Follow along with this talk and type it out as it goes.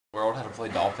World how to play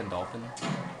Dolphin Dolphin.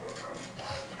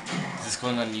 Is this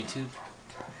going on YouTube?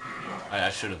 I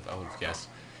should have. I would have guessed.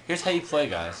 Here's how you play,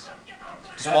 guys.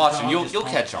 Just watch and you'll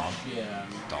catch on. Yeah.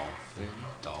 Dolphin,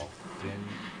 dolphin,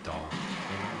 dolphin.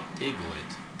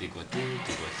 Diglet, diglet, diglet,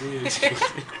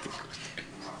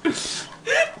 diglet.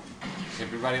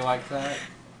 Everybody like that?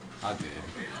 I did.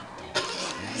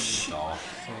 Dolphin,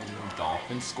 dolphin,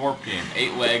 dolphin, scorpion.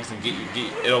 8 legs and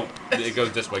it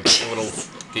goes this way. Get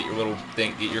your little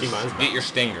thing. Get your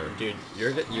stinger. Dude,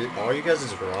 all you guys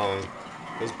is wrong.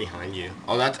 It's behind you.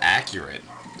 Oh, that's accurate.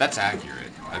 That's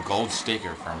accurate. A gold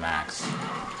sticker for Max.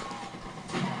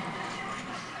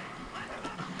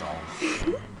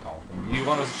 Dolphin, dolphin. You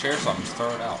want to share something? Just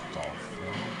throw it out.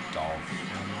 Dolphin, dolphin,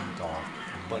 dolphin.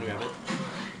 Bunny rabbit.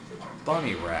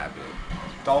 Bunny rabbit.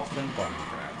 Dolphin, bunny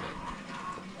rabbit.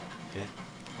 Okay.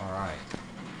 Alright.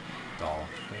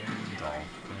 Dolphin,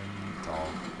 dolphin,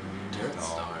 dolphin, Dirt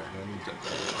star.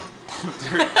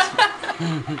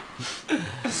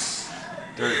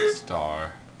 Dirt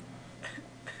star.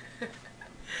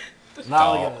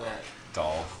 Not looking at that.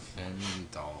 Dolphin,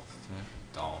 dolphin,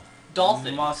 dolphin.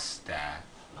 Dolphin. Mustache.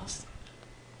 Let's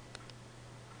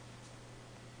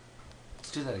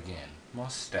do that again.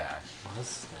 Mustache.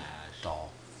 Mustache.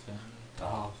 Dolphin,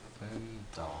 dolphin,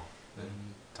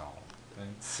 dolphin,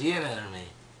 dolphin. Sea anemone.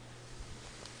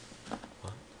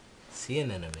 What? Sea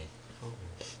anemone. Oh.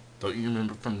 Don't you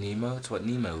remember from Nemo? It's what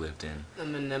Nemo lived in.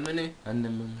 Anemone.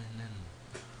 Anemone.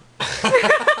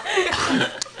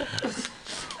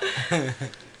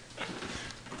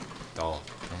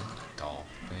 Dolphin,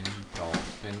 dolphin,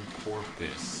 dolphin,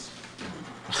 porpoise.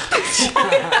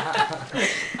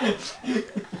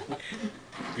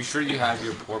 Be sure you have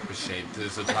your porpoise shape so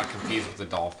it's not confused with the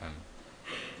dolphin.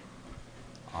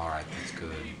 Alright, that's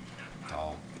good.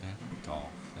 Dolphin,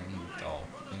 dolphin,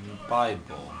 dolphin,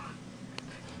 Bible.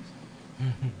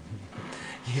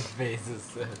 Your face is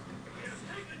so...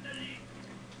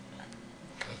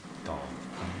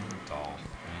 Dolphin,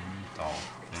 dolphin,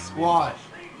 dolphin. Squash.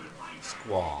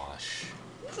 Squash.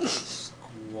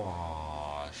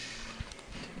 Squash.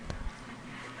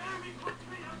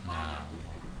 No.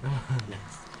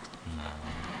 No.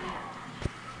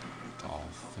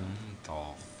 Dolphin,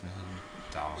 dolphin,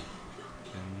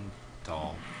 dolphin,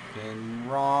 dolphin,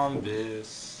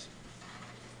 rhombus.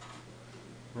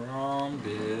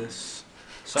 Rhombus.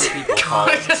 Some people call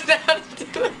it.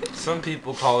 Some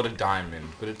people call it a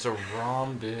diamond, but it's a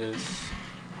rhombus.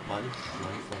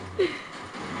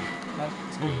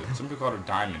 That's good. Some people call it a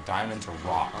diamond. Diamonds are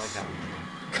rocks. I like that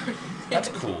one. That's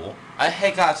cool.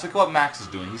 Hey guys, look at what Max is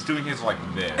doing. He's doing his like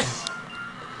this.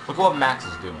 Look at what Max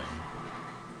is doing.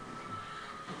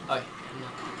 Oh,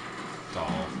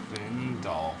 Dolphin,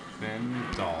 dolphin,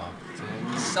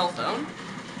 dolphin. cell phone?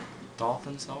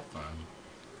 Dolphin cell phone.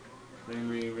 Ring,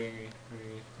 ring, ring, ring,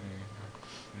 ring,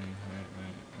 ring.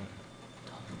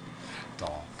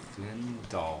 Dolphin,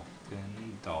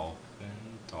 dolphin,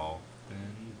 dolphin,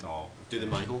 dolphin, dolphin. Do the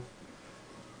Michael.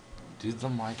 Do the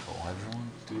Michael. Everyone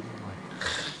do the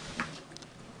Michael.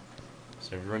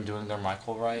 Is everyone doing their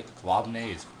Michael right?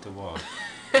 Globnaze with the love.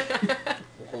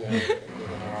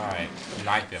 Alright.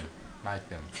 Knife him. Knife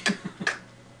him.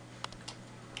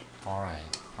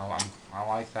 Alright. I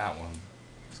like that one.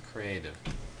 It's creative.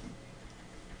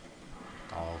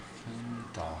 Dolphin,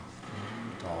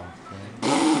 dolphin, dolphin.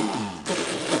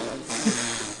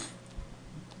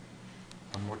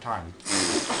 One more time.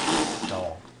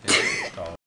 Dolphin, dolphin.